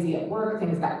got crazy at work,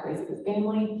 things got crazy with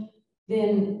family,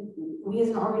 then we as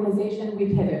an organization, we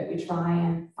pivot. We try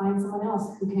and find someone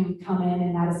else who can come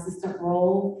in that assistant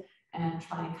role and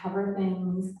try and cover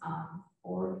things,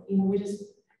 or we just,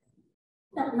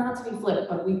 not to be flip,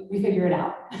 but we figure it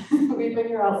out. We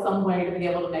figure out some way to be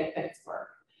able to make things work.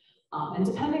 And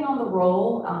depending on the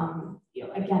role,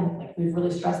 again, like we've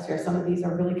really stressed here, some of these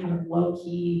are really kind of low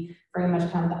key, very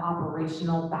much kind of the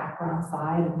operational background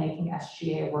side of making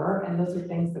SGA work. And those are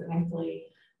things that thankfully,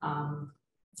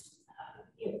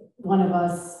 one of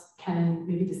us can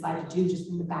maybe decide to do just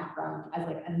in the background as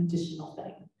like an additional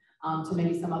thing to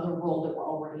maybe some other role that we're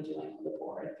already doing on the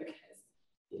board, because,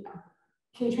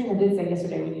 Katrina did say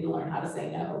yesterday we need to learn how to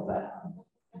say no, but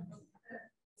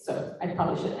so I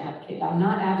probably shouldn't advocate that. I'm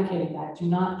not advocating that. Do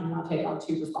not take on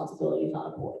 2 responsibilities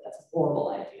on a board. That's a horrible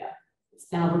idea.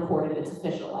 It's now recorded. It's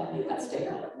official. I made that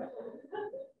statement.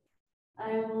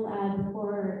 I will add,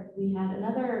 before we had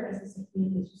another assistant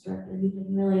communications director who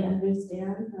didn't really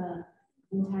understand the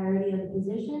entirety of the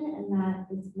position and that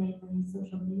it's mainly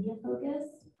social media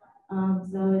focused.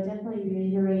 So it definitely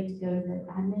reiterate to go to the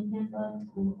admin handbook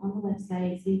on the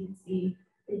website so you can see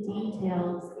the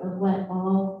details of what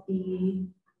all the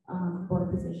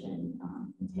board position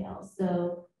entails.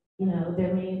 So, you know,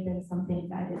 there may have been some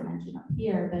things I didn't mention up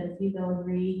here, but if you go and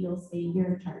read, you'll see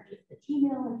you're in charge of the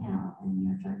Gmail account and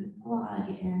you're in charge of the blog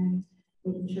and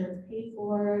making sure it's paid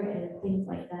for and things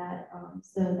like that.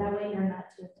 So that way you're not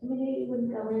too intimidated when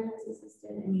you go in as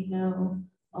assistant and you know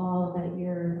all that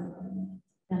you're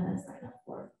gonna sign up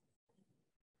for.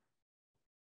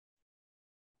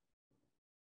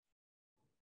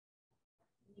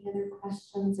 Any other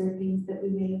questions or things that we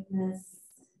may have missed?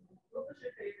 What was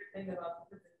your favorite thing about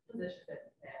the position that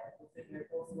you had within your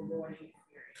most rewarding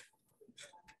experience?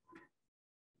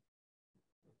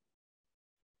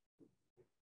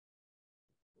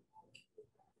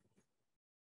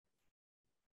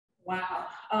 Wow.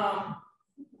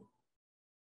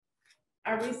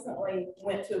 I recently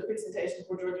went to a presentation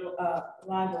for Georgia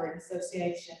Library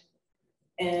Association,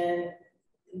 and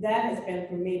that has been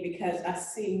for me because I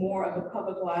see more of the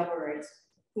public libraries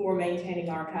who are maintaining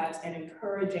archives and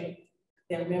encouraging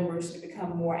their members to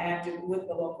become more active with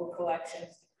the local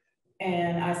collections.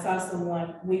 And I saw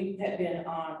someone, we had been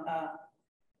on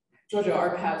Georgia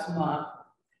Archives Month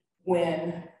when,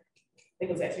 I think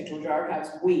it was actually Georgia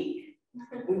Archives Week,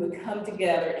 we would come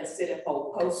together and sit and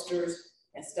fold posters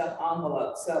and stuff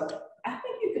envelopes. So I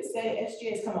think you could say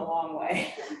SGA has come a long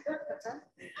way.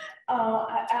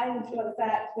 I enjoy the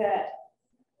fact that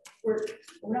we're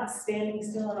not standing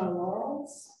still on our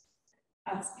laurels.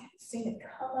 I've seen it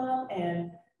come up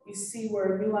and you see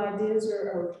where new ideas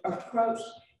are approached.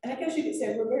 And I guess you could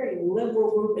say we're a very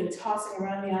liberal group in tossing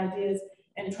around the ideas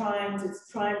and trying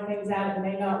things out. It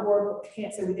may not work, but you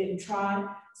can't say we didn't try.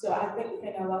 So I think the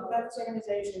thing I love about this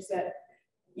organization is that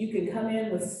you can come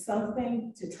in with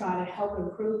something to try to help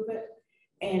improve it,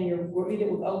 and you're working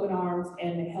it with open arms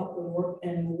and they help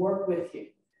them work with you.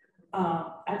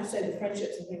 I just say the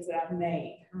friendships and things that I've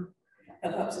made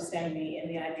have helped sustain me and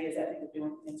the ideas I think of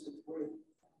doing things with the group.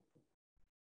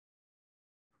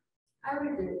 I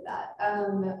would agree with that.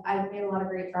 I've made a lot of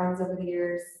great friends over the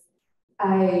years.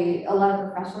 A lot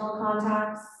of professional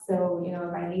contacts. So, you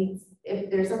know, if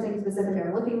there's something specific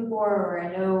I'm looking for, or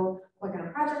I know what kind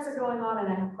of projects are going on and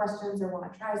I have questions or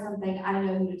want to try something, I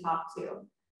know who to talk to.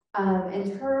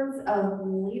 In terms of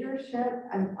leadership,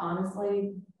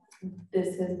 honestly,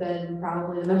 this has been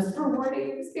probably the most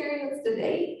rewarding experience to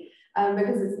date,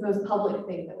 because it's the most public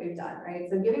thing that we've done, right?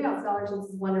 So giving out scholarships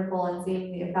is wonderful, and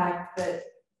seeing the impact that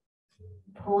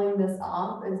pulling this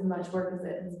off as much work as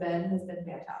it has been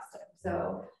fantastic.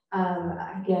 So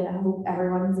again, I hope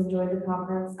everyone has enjoyed the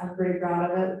conference. I'm pretty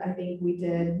proud of it. I think we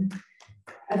did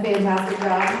a fantastic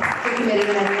job, the committee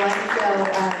and everyone. So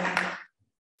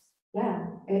yeah,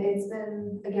 it's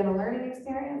been, again, a learning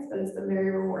experience, but it's been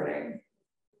very rewarding.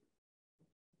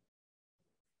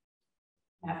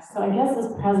 Yeah, so I guess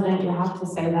as president, you have to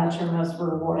say that's your most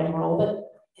rewarding role,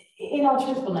 but in all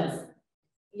truthfulness,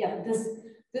 yeah,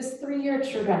 this 3-year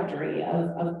trajectory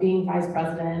of being vice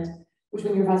president, which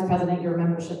when you're vice president, you're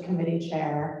membership committee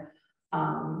chair,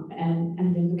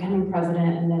 and then becoming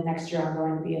president, and then next year I'm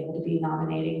going to be able to be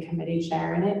nominating committee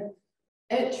chair, and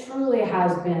it truly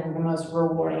has been the most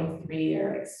rewarding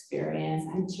 3-year experience.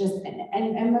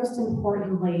 And most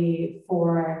importantly,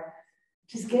 for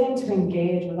just getting to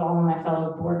engage with all of my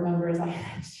fellow board members, I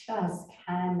just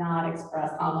cannot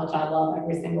express how much I love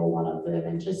every single one of them,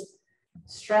 and just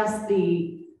stress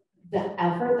the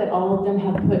effort that all of them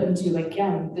have put into,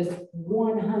 again, this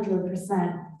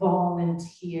 100%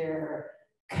 volunteer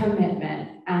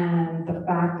commitment, and the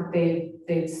fact that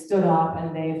they've stood up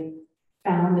and they've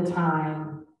found the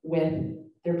time with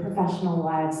their professional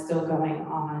lives still going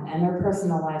on and their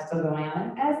personal lives still going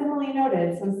on. And as Emily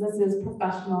noted, since this is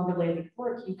professional related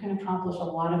work, you can accomplish a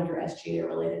lot of your SGA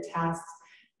related tasks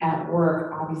at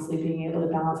work. Obviously, being able to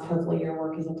balance, hopefully your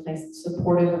work is a place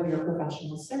supportive of your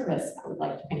professional service. I would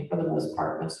like to think for the most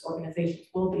part, most organizations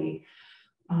will be.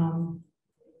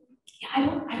 I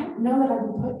don't know that I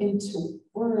can put into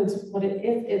words what it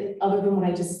is, other than what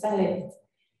I just said.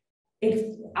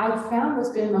 I've found what's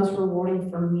been most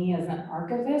rewarding for me as an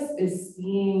archivist is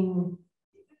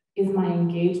my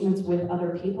engagements with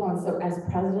other people. And so as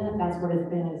president, that's what it's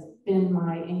been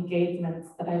my engagements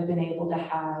that I've been able to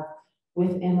have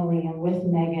with Emily and with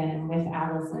Megan and with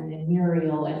Allison and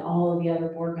Muriel and all of the other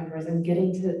board members, and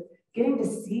getting to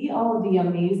see all of the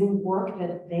amazing work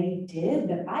that they did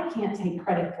that I can't take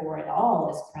credit for at all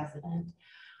as president.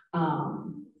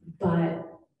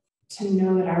 but to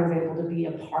know that I was able to be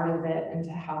a part of it and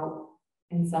to help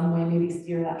in some way maybe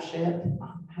steer that ship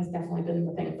has definitely been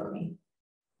the thing for me.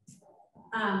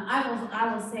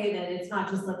 I will say that it's not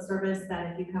just lip service,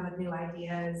 that if you come with new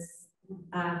ideas,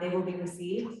 they will be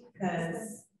received,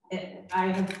 because I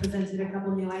have presented a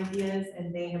couple new ideas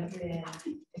and they have been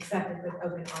accepted with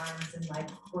open arms and like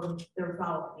there were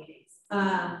follow-up meetings.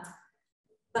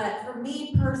 But for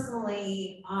me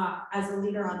personally, as a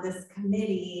leader on this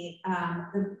committee,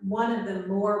 one of the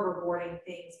more rewarding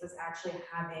things was actually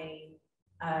having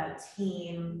a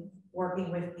team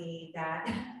working with me that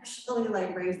actually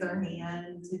like raised their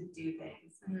hand to do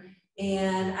things. Mm-hmm.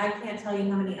 And I can't tell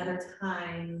you how many other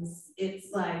times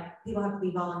it's like people have to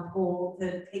be voluntold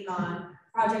to take on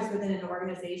projects within an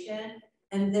organization.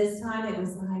 And this time it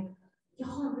was like,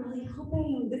 y'all are really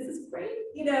helping. This is great.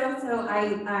 You know, so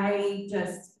I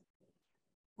just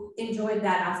enjoyed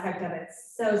that aspect of it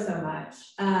so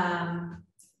much.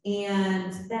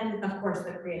 And then of course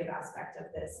the creative aspect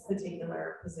of this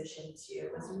particular position too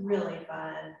was really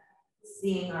fun.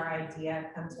 Seeing our idea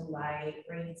come to light,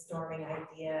 brainstorming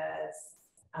ideas,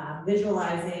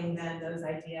 visualizing then those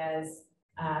ideas.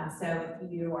 So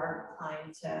if you are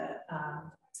inclined to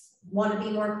want to be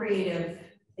more creative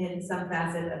in some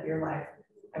facet of your life,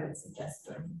 I would suggest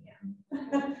joining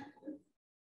you.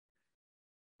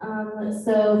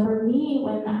 So for me,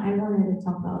 when I wanted to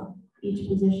talk about each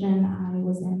position I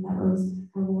was in that was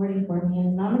rewarding for me, in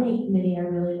the nominating committee, I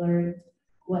really learned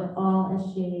what all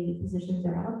SGA positions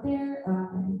are out there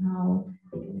and how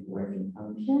they can work and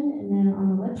function. And then on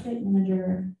the website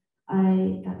manager,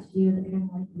 I got to do the kind of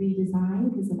like redesign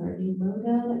because of our new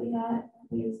logo that we got a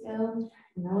couple years ago.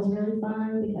 And that was really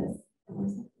fun because it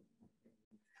was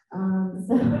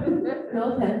so no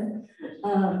offense.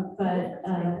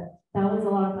 That was a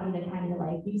lot of fun to kind of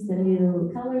like use the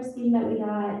new color scheme that we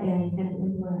got and kind of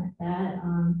implement that.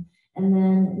 And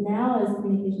then now as a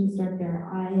communications director,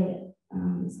 I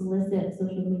solicit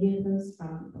social media posts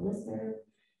from the listserv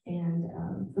and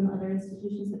from other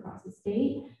institutions across the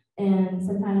state. And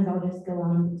sometimes I'll just go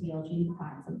on to DLG to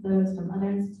find some posts from other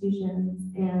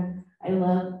institutions. And I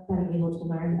love that I'm able to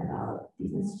learn about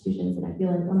these institutions. And I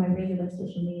feel like on my regular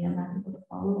social media, I'm not able to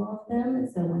follow all of them. And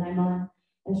so when I'm on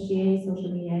SGA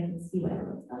social media, I can see what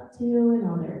everyone's up to and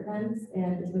all their events.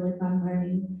 And it's really fun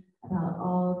learning about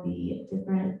all the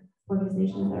different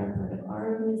organizations that are part of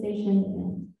our organization.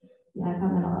 And yeah, I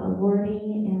found that a lot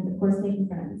rewarding. And of course, making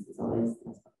friends is always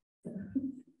fun.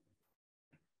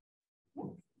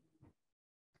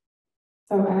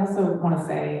 So I also want to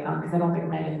say, because I don't think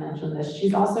Megan mentioned this,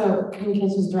 she's also,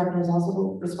 communications director is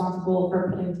also responsible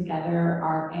for putting together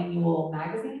our annual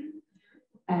magazine.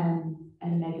 And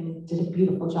Megan did a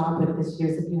beautiful job with it this year.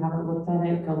 So if you haven't looked at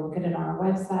it, go look at it on our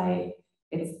website.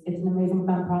 It's an amazing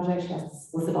fun project. She has to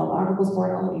solicit all the articles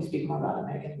for it. I'll let you speak more about it,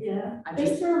 Megan. Yeah. I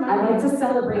like to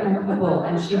celebrate my people,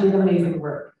 and she did amazing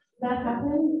work. That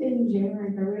happened in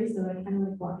January, February, so I kind of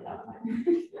like blocked it out of my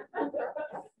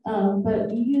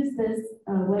but we use this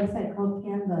website called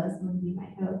Canva. Some of you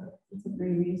might know. It's a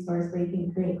free resource where you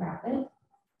can create graphic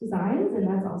designs, and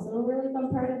that's also a really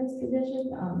fun part of this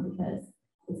position because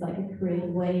it's like a creative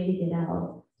way to get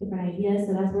out different ideas.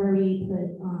 So that's where we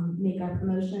put make our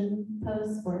promotion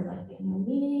posts for like the annual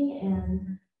meeting,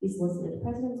 and we solicited the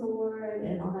President's Award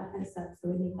and all that kind of stuff. So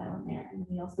we make that on there, and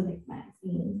we also make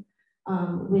magazines.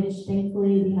 Which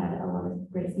thankfully we had a lot of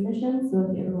great submissions. So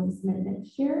if you ever want to submit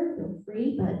next year, feel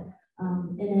free. But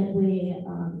in it, we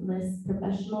list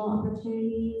professional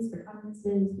opportunities for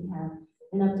conferences. We have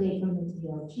an update from the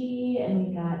DLG, and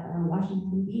we got a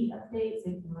Washington Beat update, so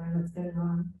you can learn what's going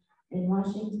on in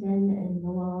Washington and the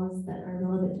laws that are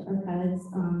relevant to archives.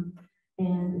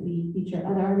 And we feature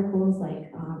other articles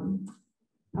like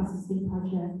processing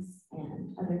projects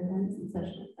and other events and such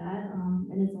like that.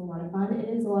 And it's a lot of fun. It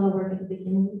is a lot of work at the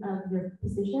beginning of your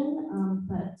position,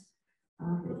 but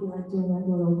if you like doing like a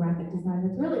little graphic design,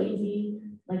 it's really easy.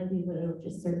 Like you would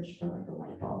just search for like a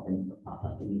light bulb and it will pop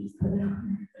up and you just put it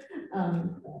on.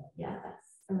 But yeah,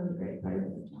 that's a really great part of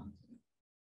the job.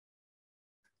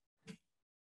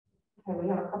 Okay, we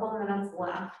have a couple of minutes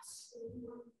left.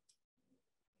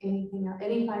 Anything else?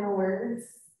 Any final words?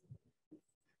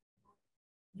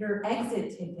 Your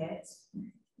exit ticket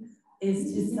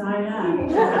is to sign up.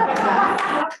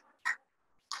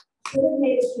 Should have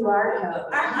made a QR code.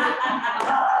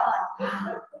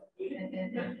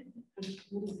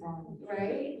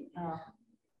 Right?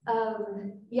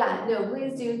 Yeah, no,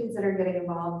 please do consider getting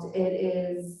involved. It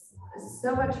is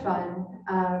so much fun.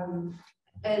 And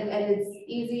it's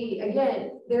easy.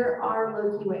 Again, there are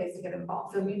low-key ways to get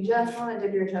involved. So if you just want to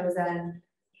dip your toes in,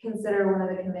 consider one of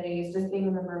the committees, just being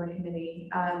a member of a committee.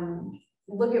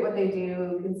 Look at what they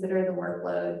do, consider the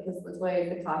workload, because Latoya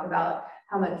could talk about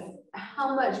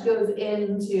how much goes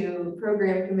into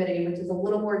program committee, which is a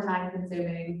little more time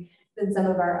consuming than some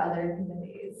of our other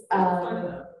committees.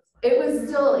 It was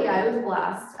still, yeah, it was a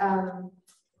blast.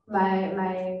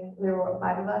 There were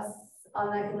 5 of us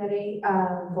on that committee,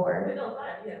 4.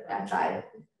 Yeah,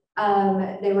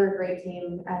 5. They were a great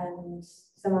team, and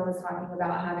someone was talking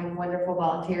about having wonderful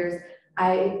volunteers.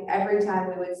 Every time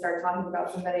we would start talking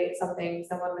about something,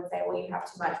 someone would say, well, you have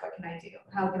too much, what can I do?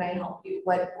 How can I help you?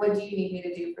 What do you need me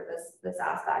to do for this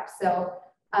aspect? So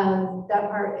that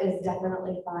part is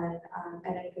definitely fun,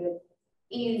 and a good,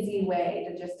 easy way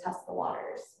to just test the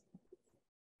waters.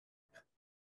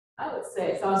 I would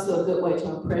say it's also a good way to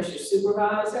impress your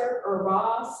supervisor or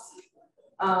boss.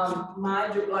 My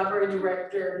library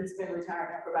director, he's been retired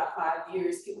now for about 5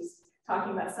 years. He was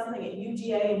talking about something at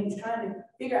UGA, and he's trying to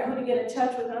figure out who to get in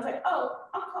touch with. And I was like, oh,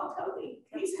 I'll call Toby.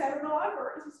 He's head of the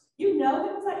library. You know him?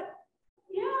 I was like,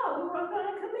 yeah, we worked on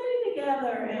a committee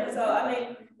together. And so, I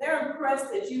mean, they're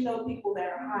impressed that you know people that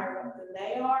are higher up than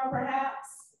they are, perhaps.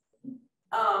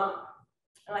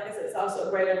 And like I said, it's also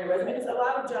great on your resume, because a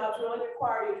lot of jobs really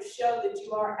require you to show that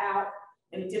you are out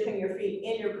and dipping your feet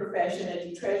in your profession, and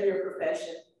you treasure your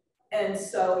profession. And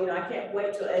so, I can't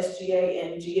wait till SGA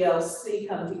and GLC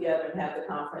come together and have the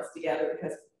conference together,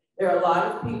 because there are a lot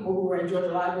of people who are in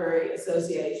Georgia Library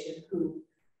Association who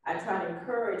I try to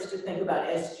encourage to think about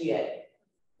SGA.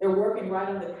 They're working right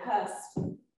on the cusp,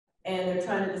 and they're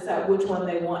trying to decide which one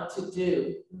they want to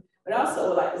do. But I also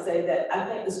would like to say that I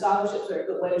think the scholarships are a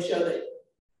good way to show that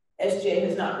SGA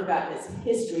has not forgotten its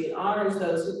history. It honors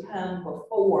those who come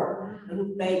before and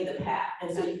who made the path.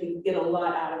 And so you can get a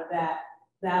lot out of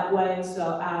that way.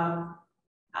 So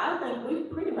I think we've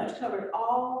pretty much covered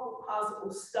all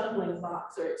possible stumbling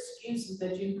blocks or excuses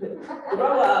that you could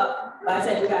throw up by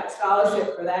saying we got a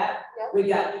scholarship for that. Yep. We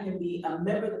got, you can be a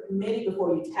member of the committee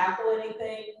before you tackle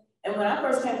anything. And when I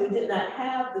first came, we did not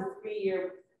have the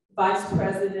 3-year vice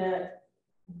president,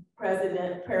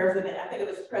 president, I think it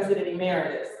was president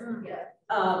emeritus.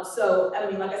 Yeah. So, I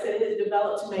mean, like I said, it has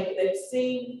developed to make, they've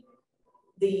seen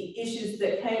the issues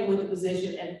that came with the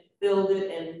position and filled it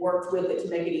and worked with it to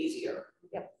make it easier.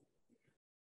 Yep.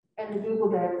 And the Google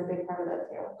Drive was a big part of that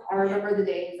too. I remember the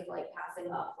days of like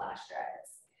passing off flash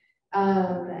drives.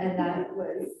 And that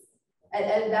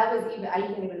was even, I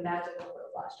can't even imagine what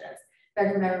were flash drives. In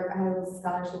fact, when I was a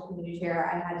scholarship committee chair,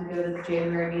 I had to go to the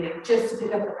January meeting just to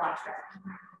pick up the flash drive,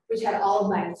 which had all of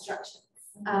my instructions.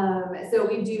 So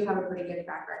we do have a pretty good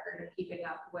track record of keeping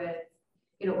up with,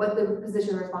 what the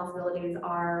position responsibilities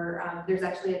are. There's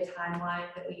actually a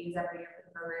timeline that we use every year for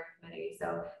the program committee.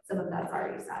 So some of that's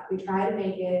already set. We try to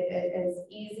make it as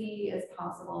easy as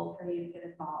possible for you to get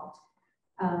involved.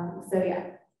 So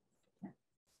yeah.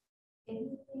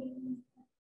 Anything?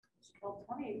 It's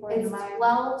 12:20. It's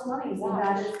 12:20, so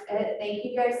that is it. Thank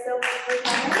you guys so much for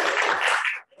coming.